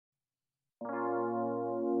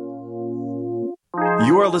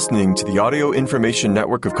You are listening to the Audio Information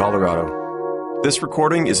Network of Colorado. This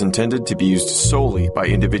recording is intended to be used solely by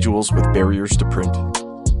individuals with barriers to print.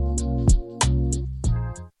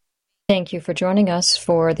 Thank you for joining us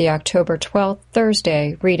for the October 12th,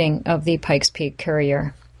 Thursday, reading of the Pikes Peak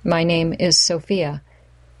Courier. My name is Sophia.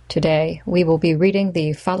 Today, we will be reading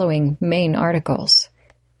the following main articles.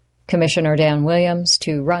 Commissioner Dan Williams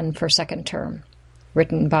to run for second term,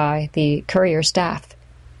 written by the Courier staff.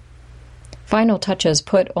 Final touches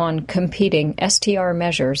put on competing STR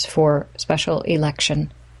measures for special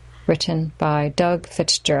election, written by Doug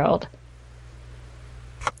Fitzgerald.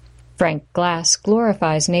 Frank Glass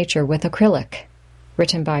glorifies nature with acrylic,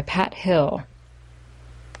 written by Pat Hill.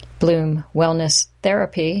 Bloom Wellness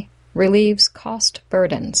Therapy relieves cost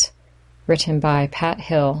burdens, written by Pat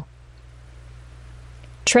Hill.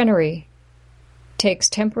 Trenery takes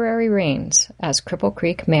temporary reins as Cripple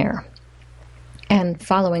Creek mayor. And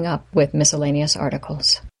following up with miscellaneous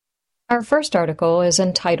articles. Our first article is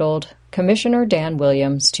entitled Commissioner Dan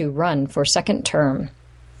Williams to run for second term,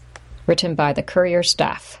 written by the Courier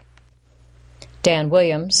staff. Dan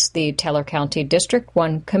Williams, the Teller County District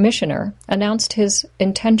 1 Commissioner, announced his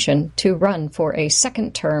intention to run for a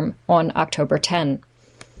second term on October 10.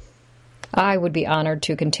 I would be honored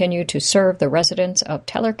to continue to serve the residents of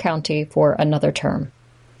Teller County for another term,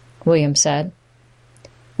 Williams said.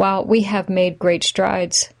 While we have made great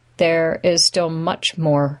strides, there is still much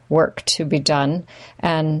more work to be done,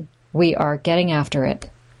 and we are getting after it.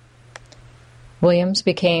 Williams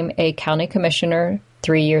became a county commissioner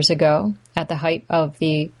 3 years ago at the height of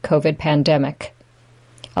the COVID pandemic.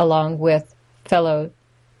 Along with fellow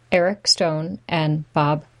Eric Stone and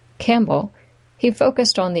Bob Campbell, he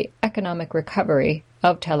focused on the economic recovery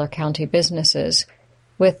of Teller County businesses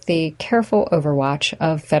with the careful overwatch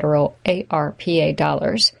of federal ARPA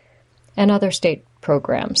dollars and other state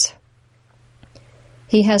programs.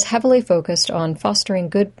 He has heavily focused on fostering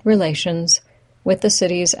good relations with the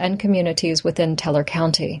cities and communities within Teller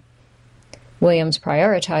County. Williams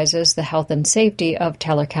prioritizes the health and safety of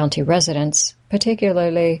Teller County residents,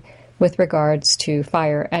 particularly with regards to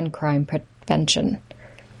fire and crime prevention.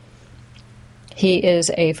 He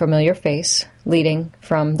is a familiar face, leading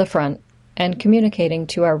from the front and communicating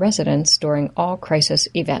to our residents during all crisis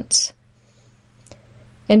events.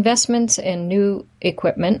 Investments in new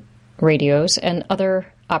equipment, radios, and other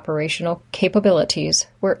operational capabilities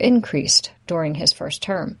were increased during his first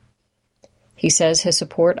term. He says his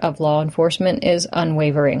support of law enforcement is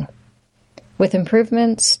unwavering. With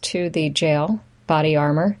improvements to the jail, body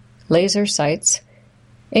armor, laser sights,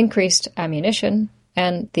 increased ammunition,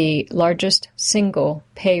 and the largest single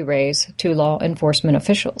pay raise to law enforcement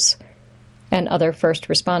officials and other first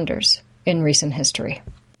responders in recent history.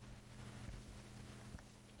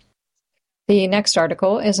 The next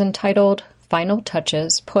article is entitled Final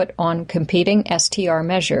Touches Put on Competing STR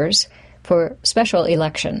Measures for Special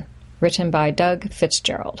Election, written by Doug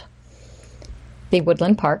Fitzgerald. The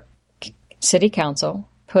Woodland Park City Council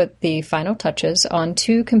put the final touches on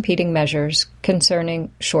two competing measures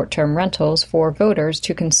concerning short-term rentals for voters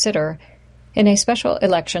to consider in a special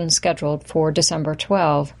election scheduled for December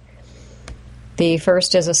 12. The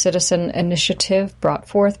first is a citizen initiative brought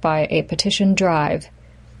forth by a petition drive.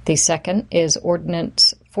 The second is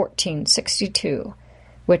Ordinance 1462,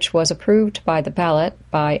 which was approved by the ballot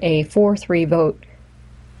by a 4-3 vote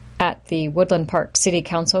at the Woodland Park City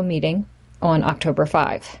Council meeting on October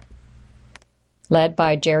 5. Led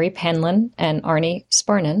by Jerry Penland and Arnie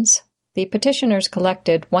Sparnans, the petitioners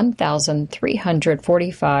collected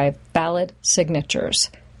 1,345 valid signatures.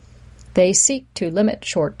 They seek to limit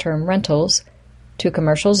short-term rentals to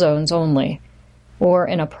commercial zones only, or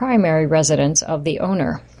in a primary residence of the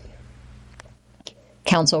owner.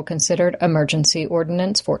 Council considered Emergency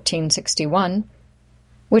Ordinance 1461,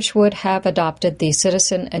 which would have adopted the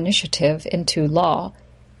citizen initiative into law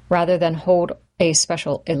rather than hold a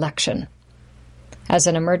special election. As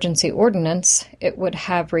an emergency ordinance, it would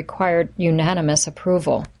have required unanimous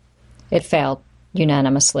approval. It failed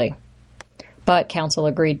unanimously. But Council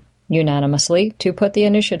agreed unanimously to put the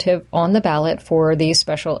initiative on the ballot for the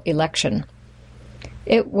special election.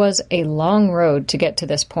 It was a long road to get to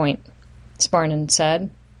this point, Sparnan said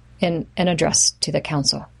in an address to the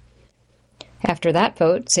Council. After that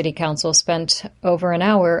vote, City Council spent over an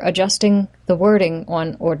hour adjusting the wording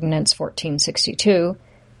on Ordinance 1462,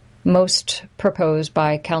 most proposed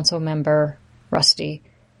by Council Member Rusty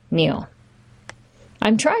Neal.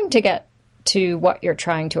 I'm trying to get to what you're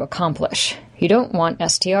trying to accomplish. You don't want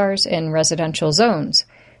STRs in residential zones,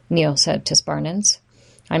 Neal said to Sparnans.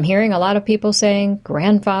 I'm hearing a lot of people saying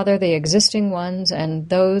grandfather the existing ones and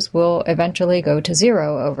those will eventually go to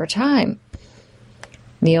zero over time.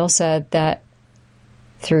 Neil said that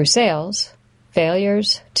through sales,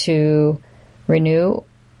 failures to renew,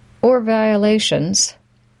 or violations,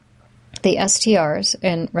 the STRs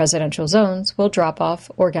in residential zones will drop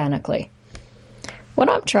off organically. What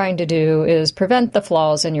I'm trying to do is prevent the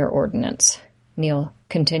flaws in your ordinance, Neil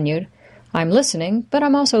continued. I'm listening, but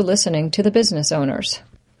I'm also listening to the business owners.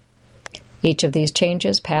 Each of these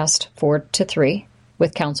changes passed 4-3,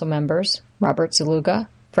 with council members Robert Zaluga,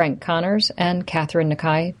 Frank Connors, and Catherine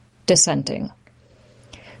Nakai dissenting.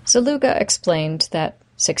 Zaluga explained that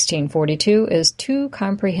 1642 is too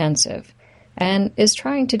comprehensive and is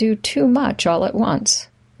trying to do too much all at once,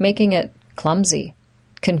 making it clumsy,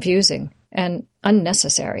 confusing, and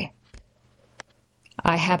unnecessary.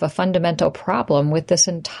 I have a fundamental problem with this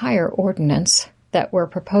entire ordinance that we're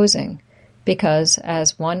proposing because,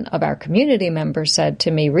 as one of our community members said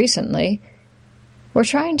to me recently, we're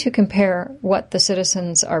trying to compare what the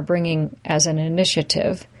citizens are bringing as an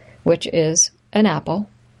initiative, which is an apple,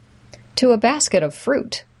 to a basket of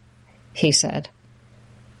fruit, he said.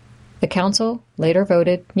 The council later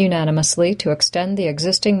voted unanimously to extend the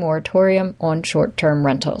existing moratorium on short-term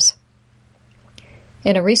rentals.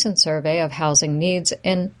 In a recent survey of housing needs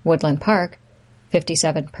in Woodland Park,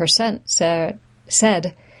 57%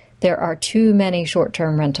 said there are too many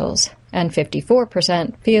short-term rentals, and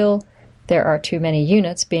 54% feel there are too many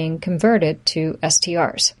units being converted to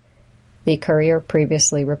STRs, the Courier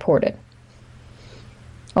previously reported.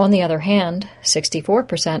 On the other hand,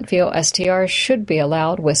 64% feel STRs should be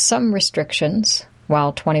allowed with some restrictions,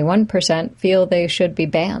 while 21% feel they should be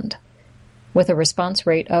banned. With a response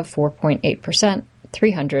rate of 4.8%,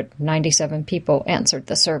 397 people answered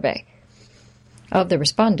the survey. Of the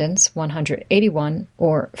respondents, 181,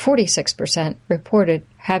 or 46%, reported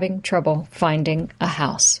having trouble finding a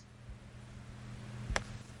house.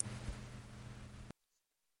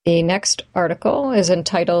 The next article is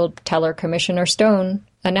entitled Teller Commissioner Stone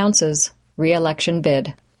Announces Re-Election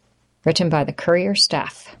Bid, written by the Courier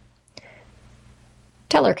staff.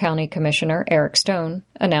 Teller County Commissioner Eric Stone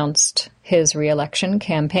announced his re-election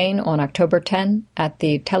campaign on October 10 at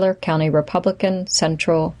the Teller County Republican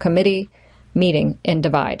Central Committee meeting in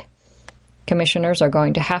Divide. Commissioners are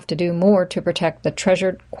going to have to do more to protect the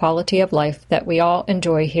treasured quality of life that we all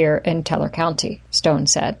enjoy here in Teller County, Stone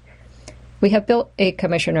said. We have built a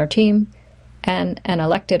commissioner team and an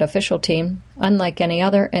elected official team unlike any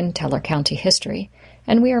other in Teller County history,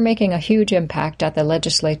 and we are making a huge impact at the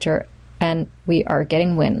legislature, and we are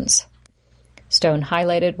getting wins. Stone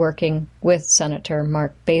highlighted working with Senator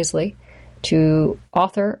Mark Baisley to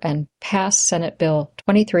author and pass Senate Bill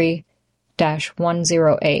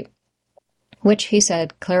 23-108, which he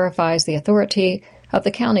said clarifies the authority of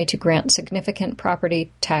the county to grant significant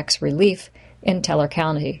property tax relief in Teller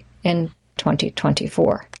County in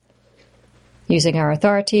 2024. Using our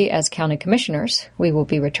authority as county commissioners, we will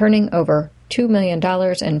be returning over $2 million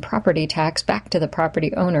in property tax back to the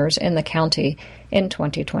property owners in the county in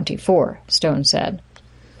 2024, Stone said.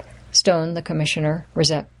 Stone, the commissioner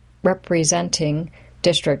representing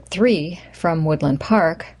District 3 from Woodland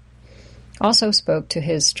Park, also spoke to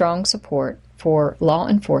his strong support for law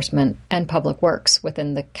enforcement and public works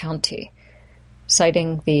within the county,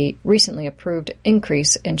 citing the recently approved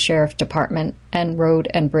increase in Sheriff Department and Road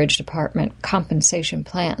and Bridge Department compensation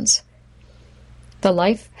plans. The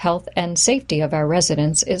life, health, and safety of our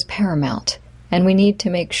residents is paramount, and we need to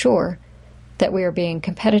make sure that we are being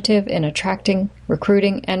competitive in attracting,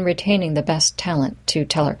 recruiting, and retaining the best talent to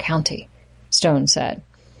Teller County, Stone said.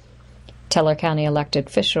 Teller County elected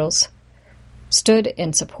officials stood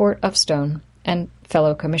in support of Stone and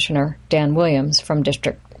fellow Commissioner Dan Williams from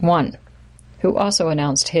District 1, who also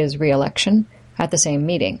announced his re-election at the same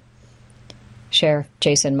meeting. Sheriff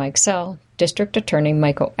Jason Mikesell, District Attorney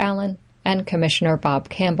Michael Allen, and Commissioner Bob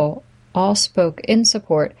Campbell all spoke in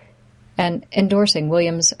support and endorsing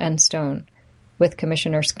Williams and Stone, with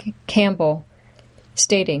Commissioner Campbell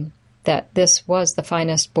stating that this was the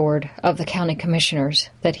finest board of the county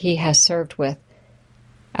commissioners that he has served with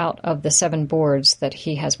out of the 7 boards that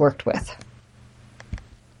he has worked with.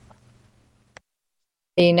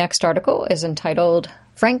 The next article is entitled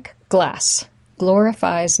Frank Glass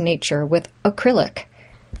Glorifies Nature with Acrylic,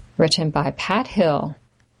 written by Pat Hill.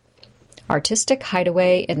 Artistic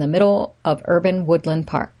hideaway in the middle of urban Woodland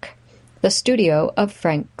Park. The studio of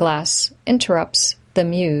Frank Glass interrupts the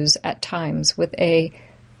muse at times with a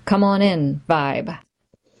come on in vibe.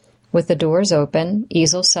 With the doors open,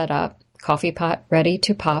 easel set up, coffee pot ready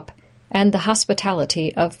to pop, and the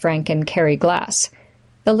hospitality of Frank and Carrie Glass,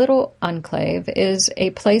 the little enclave is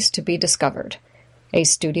a place to be discovered, a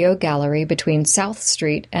studio gallery between South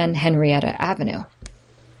Street and Henrietta Avenue.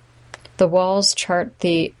 The walls chart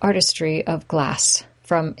the artistry of Glass,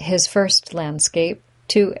 from his first landscape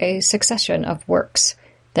to a succession of works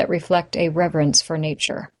that reflect a reverence for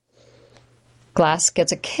nature. Glass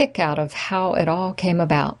gets a kick out of how it all came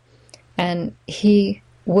about, and he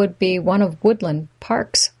would be one of Woodland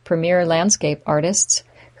Park's premier landscape artists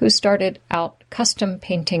who started out custom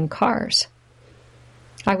painting cars.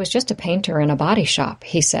 "I was just a painter in a body shop,"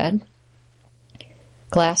 he said.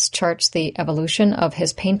 Glass charts the evolution of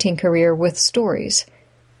his painting career with stories,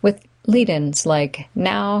 with lead-ins like,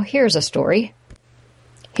 "Now here's a story."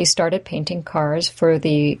 He started painting cars for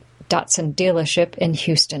the Datsun dealership in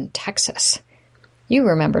Houston, Texas. "You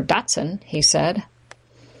remember Datsun," he said.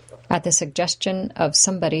 At the suggestion of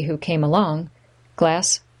somebody who came along,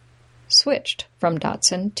 Glass switched from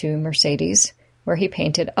Datsun to Mercedes, where he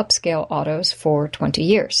painted upscale autos for 20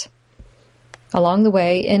 years. Along the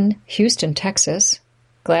way in Houston, Texas,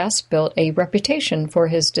 Glass built a reputation for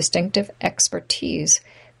his distinctive expertise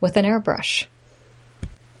with an airbrush.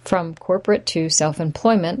 From corporate to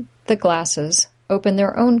self-employment, the Glasses opened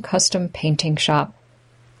their own custom painting shop,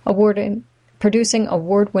 producing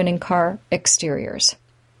award-winning car exteriors.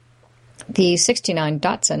 "The '69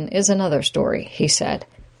 Datsun is another story," he said.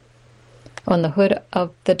 On the hood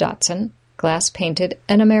of the Datsun, Glass painted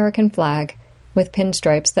an American flag with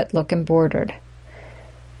pinstripes that look embroidered.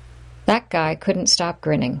 "That guy couldn't stop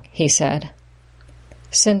grinning," he said.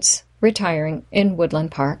 Since retiring in Woodland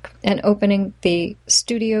Park and opening the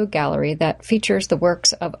studio gallery that features the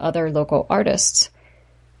works of other local artists,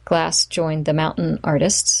 Glass joined the Mountain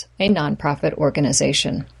Artists, a nonprofit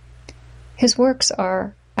organization. His works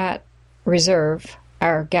are at Reserve,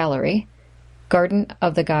 our gallery, Garden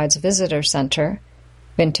of the Guides Visitor Center,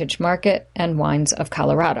 Vintage Market, and Wines of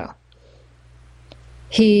Colorado.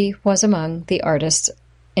 He was among the artists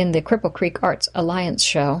in the Cripple Creek Arts Alliance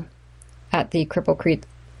show at the Cripple Creek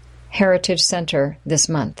Heritage Center this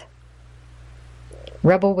month.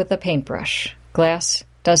 Rebel with a paintbrush, Glass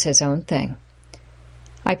does his own thing.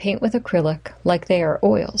 "I paint with acrylic like they are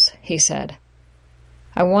oils," he said.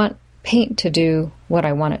 "I want paint to do what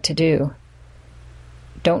I want it to do.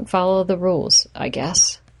 Don't follow the rules, I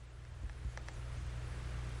guess."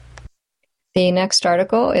 The next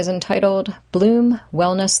article is entitled Bloom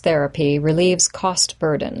Wellness Therapy Relieves Cost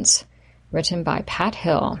Burdens, written by Pat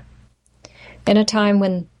Hill. In a time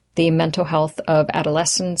when the mental health of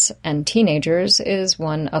adolescents and teenagers is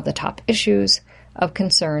one of the top issues of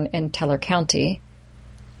concern in Teller County,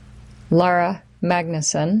 Lara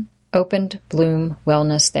Magnuson opened Bloom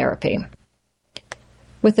Wellness Therapy.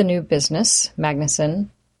 With the new business, Magnuson,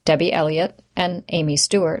 Debbie Elliott, and Amy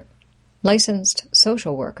Stewart, licensed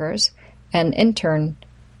social workers, and intern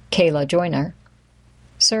Kayla Joyner,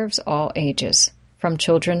 serves all ages, from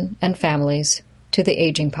children and families to the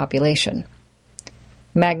aging population.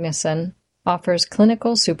 Magnuson offers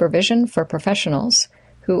clinical supervision for professionals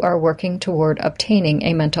who are working toward obtaining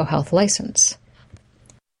a mental health license.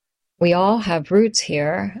 "We all have roots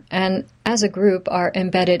here, and as a group are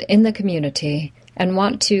embedded in the community and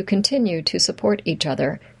want to continue to support each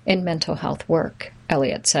other in mental health work,"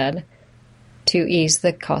 Elliott said. To ease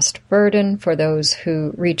the cost burden for those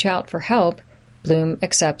who reach out for help, Bloom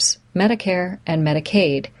accepts Medicare and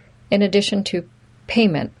Medicaid, in addition to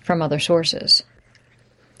payment from other sources.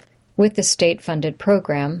 With the state-funded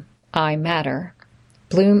program, I Matter,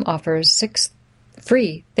 Bloom offers 6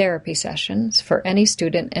 free therapy sessions for any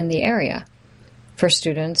student in the area. For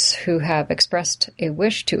students who have expressed a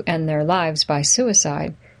wish to end their lives by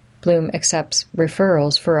suicide, Bloom accepts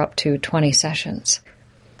referrals for up to 20 sessions.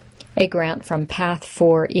 A grant from Path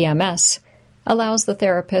for EMS allows the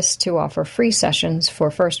therapist to offer free sessions for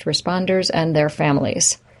first responders and their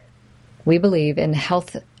families. "We believe in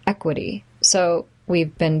health equity, so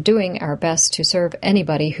we've been doing our best to serve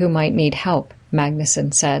anybody who might need help,"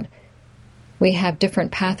 Magnuson said. "We have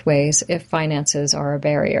different pathways if finances are a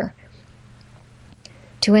barrier."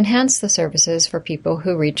 To enhance the services for people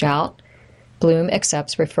who reach out, Bloom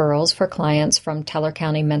accepts referrals for clients from Teller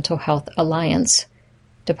County Mental Health Alliance,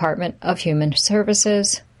 Department of Human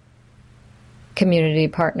Services, Community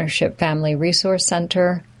Partnership Family Resource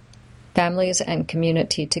Center, Families and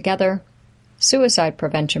Community Together, Suicide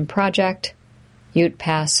Prevention Project, Ute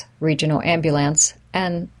Pass Regional Ambulance,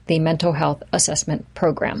 and the Mental Health Assessment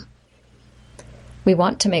Program. "We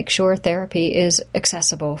want to make sure therapy is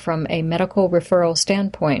accessible from a medical referral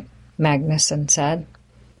standpoint," Magnuson said.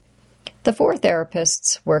 "The 4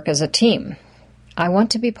 therapists work as a team. I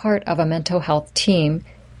want to be part of a mental health team,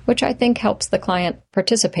 which I think helps the client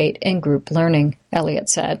participate in group learning," Elliott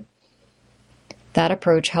said. "That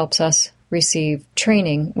approach helps us receive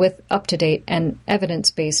training with up-to-date and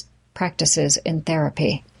evidence-based practices in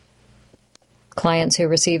therapy." Clients who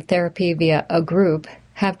receive therapy via a group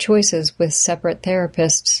have choices with separate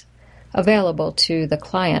therapists available to the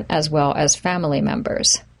client as well as family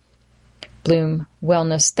members. Bloom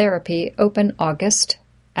Wellness Therapy opened August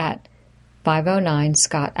at 509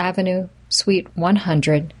 Scott Avenue, Suite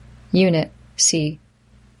 100, Unit 2C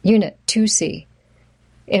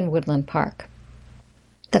in Woodland Park.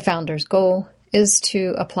 The founder's goal is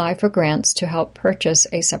to apply for grants to help purchase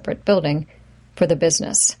a separate building for the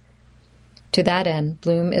business. To that end,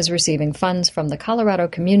 Bloom is receiving funds from the Colorado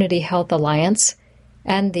Community Health Alliance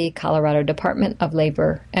and the Colorado Department of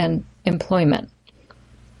Labor and Employment.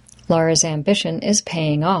 Laura's ambition is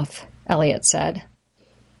paying off, Elliott said.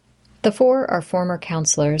 The four are former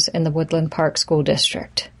counselors in the Woodland Park School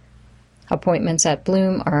District. Appointments at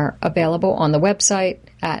Bloom are available on the website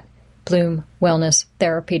at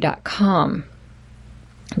bloomwellnesstherapy.com.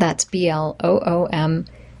 That's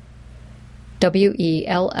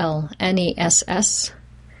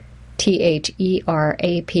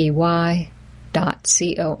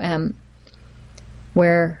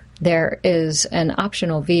where there is an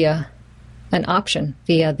option via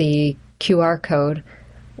the QR code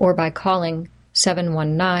or by calling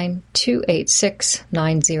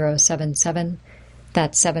 719-286-9077.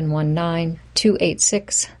 That's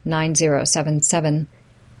 719-286-9077.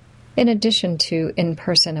 In addition to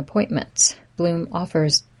in-person appointments, Bloom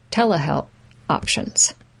offers telehealth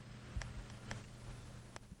options.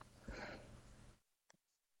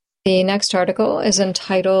 The next article is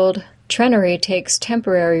entitled Trenery Takes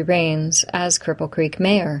Temporary Reins as Cripple Creek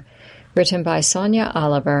Mayor, written by Sonia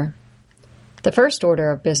Oliver. The first order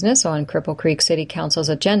of business on Cripple Creek City Council's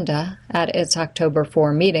agenda at its October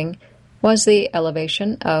 4 meeting was the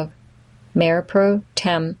elevation of Mayor Pro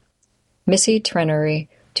Tem Missy Trenery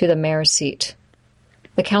to the mayor's seat.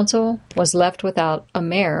 The council was left without a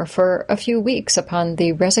mayor for a few weeks upon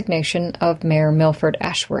the resignation of Mayor Milford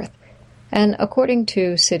Ashworth, and according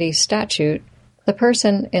to city statute, the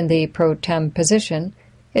person in the pro tem position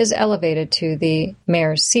is elevated to the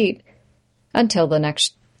mayor's seat until the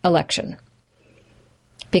next election.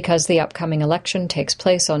 Because the upcoming election takes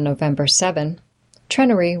place on November 7,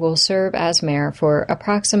 Trenery will serve as mayor for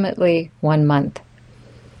approximately 1 month.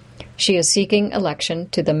 She is seeking election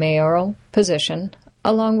to the mayoral position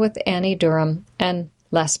along with Annie Durham and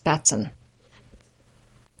Les Batson.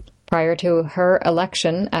 Prior to her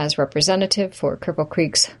election as representative for Cripple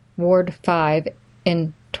Creek's Ward 5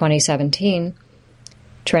 in 2017,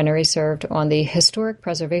 Trenery served on the Historic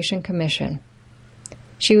Preservation Commission.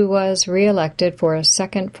 She was re-elected for a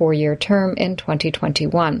second 4-year term in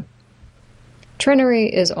 2021.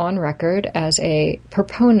 Trenery is on record as a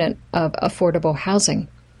proponent of affordable housing.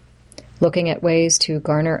 Looking at ways to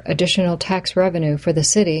garner additional tax revenue for the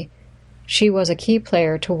city, she was a key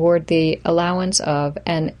player toward the allowance of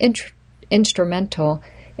and instrumental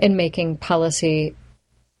in making policy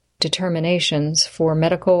determinations for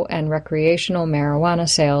medical and recreational marijuana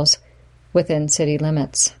sales within city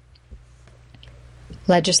limits.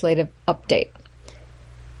 Legislative update.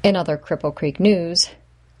 In other Cripple Creek news,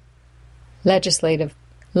 legislative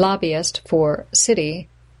lobbyist for city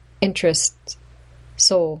interests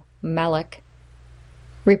Sol Malik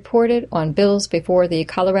reported on bills before the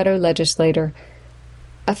Colorado legislature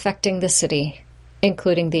affecting the city,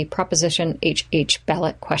 including the Proposition HH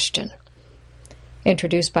ballot question.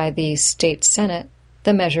 Introduced by the state Senate,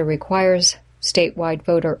 the measure requires statewide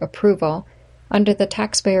voter approval under the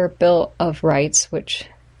Taxpayer Bill of Rights, which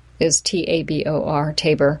is TABOR,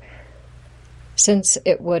 TABOR, since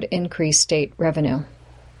it would increase state revenue.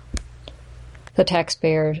 The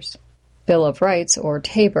Taxpayers Bill of Rights, or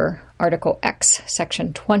TABOR, Article X,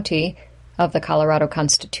 Section 20 of the Colorado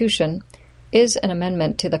Constitution, is an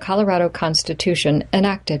amendment to the Colorado Constitution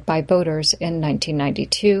enacted by voters in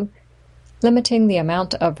 1992, limiting the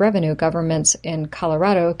amount of revenue governments in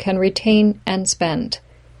Colorado can retain and spend,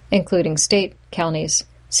 including state, counties,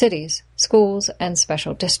 cities, schools, and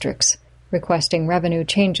special districts, requesting revenue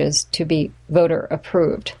changes to be voter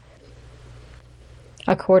approved.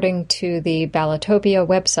 According to the Ballotopia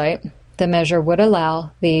website, the measure would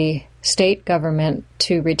allow the state government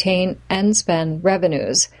to retain and spend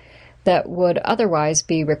revenues that would otherwise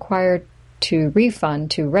be required to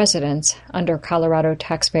refund to residents under Colorado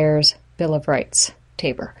Taxpayers Bill of Rights,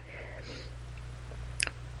 TABOR.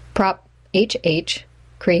 Prop HH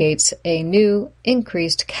creates a new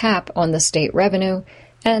increased cap on the state revenue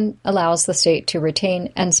and allows the state to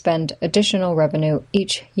retain and spend additional revenue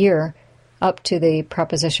each year up to the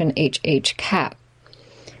Proposition HH cap.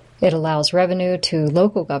 It allows revenue to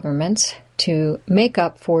local governments to make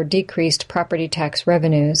up for decreased property tax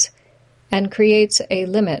revenues and creates a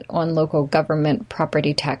limit on local government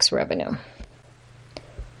property tax revenue.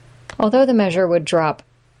 Although the measure would drop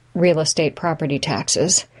real estate property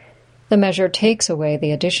taxes, the measure takes away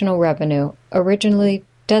the additional revenue originally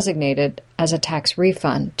designated as a tax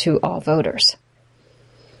refund to all voters.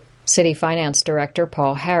 City Finance Director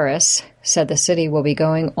Paul Harris said the city will be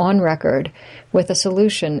going on record with a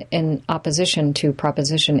solution in opposition to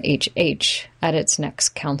Proposition HH at its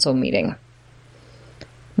next council meeting.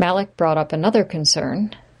 Malik brought up another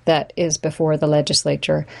concern that is before the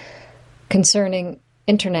legislature concerning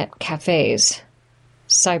internet cafes,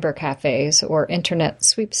 cyber cafes, or internet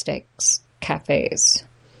sweepstakes cafes,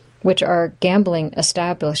 which are gambling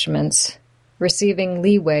establishments receiving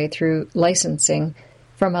leeway through licensing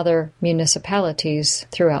from other municipalities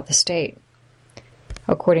throughout the state.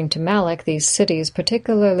 According to Malik, these cities,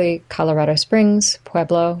 particularly Colorado Springs,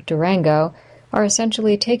 Pueblo, Durango, are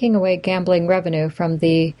essentially taking away gambling revenue from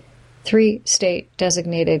the 3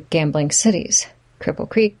 state-designated gambling cities, Cripple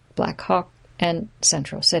Creek, Black Hawk, and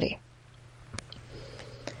Central City.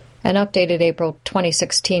 An updated April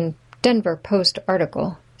 2016 Denver Post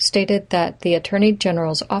article stated that the Attorney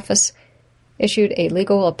General's office issued a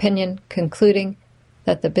legal opinion concluding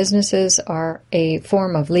that the businesses are a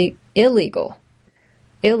form of illegal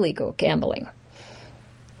gambling.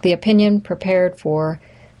 The opinion, prepared for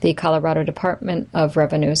the Colorado Department of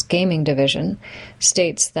Revenue's Gaming Division,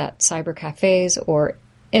 states that cyber cafes or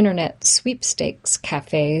internet sweepstakes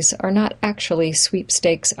cafes are not actually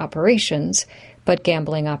sweepstakes operations, but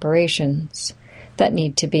gambling operations that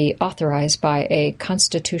need to be authorized by a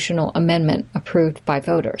constitutional amendment approved by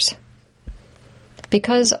voters.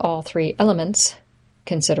 Because all 3 elements,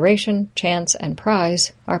 consideration, chance, and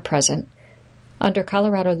prize, are present, under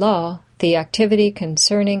Colorado law, the activity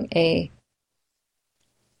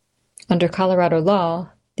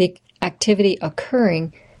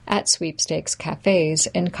occurring at sweepstakes cafes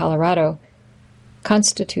in Colorado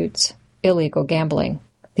constitutes illegal gambling,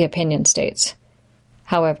 the opinion states.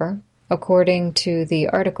 However, according to the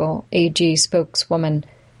article, AG spokeswoman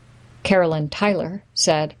Carolyn Tyler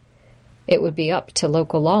said it would be up to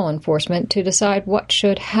local law enforcement to decide what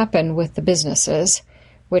should happen with the businesses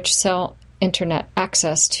which sell internet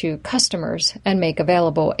access to customers and make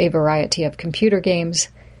available a variety of computer games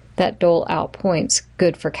that dole out points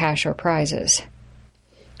good for cash or prizes.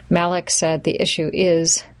 Malik said the issue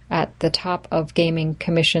is at the top of Gaming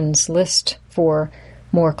Commission's list for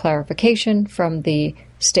more clarification from the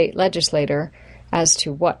state legislator as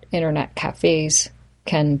to what internet cafes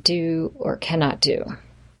can do or cannot do.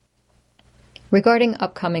 Regarding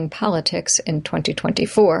upcoming politics in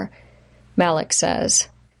 2024, Malik says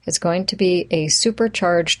it's going to be a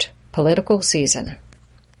supercharged political season.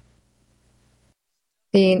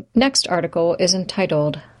 The next article is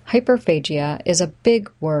entitled, Hyperphagia is a big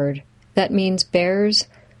word that means bears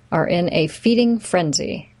are in a feeding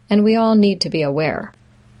frenzy, and we all need to be aware.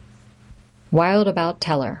 Wild About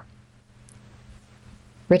Teller.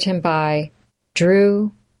 Written by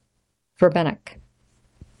Drew Verbenek.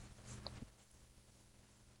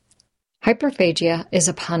 Hyperphagia is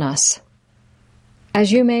upon us.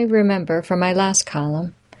 As you may remember from my last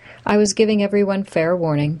column, I was giving everyone fair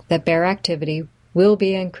warning that bear activity will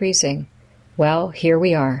be increasing. Well, here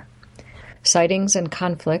we are. Sightings and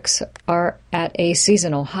conflicts are at a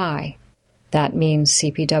seasonal high. That means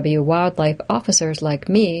CPW wildlife officers like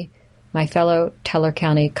me, my fellow Teller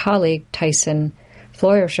County colleague Tyson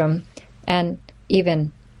Floyersham, and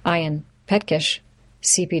even Ian Petkish,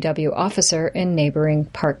 CPW officer in neighboring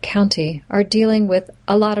Park County, are dealing with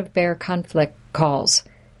a lot of bear conflict calls.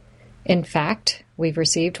 In fact, we've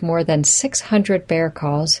received more than 600 bear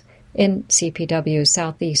calls in CPW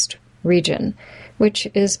Southeast region, which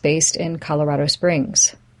is based in Colorado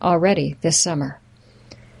Springs, already this summer.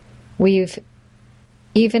 We've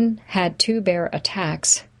even had 2 bear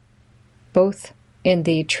attacks, both in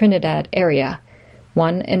the Trinidad area.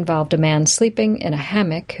 One involved a man sleeping in a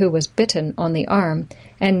hammock who was bitten on the arm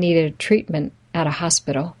and needed treatment at a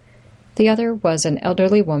hospital. The other was an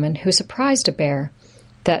elderly woman who surprised a bear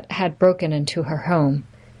that had broken into her home.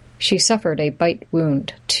 She suffered a bite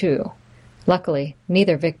wound, too. Luckily,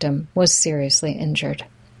 neither victim was seriously injured.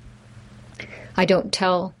 I don't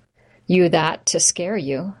tell you that to scare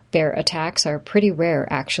you. Bear attacks are pretty rare,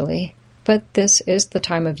 actually. But this is the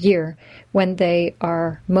time of year when they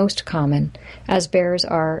are most common, as bears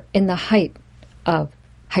are in the height of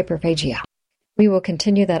hyperphagia. We will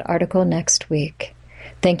continue that article next week.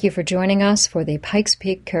 Thank you for joining us for the Pikes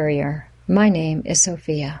Peak Courier. My name is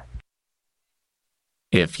Sophia.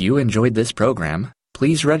 If you enjoyed this program,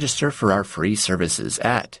 please register for our free services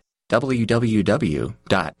at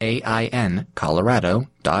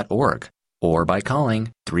www.aincolorado.org or by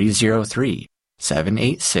calling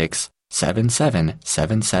 303-786-3683.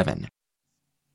 7777.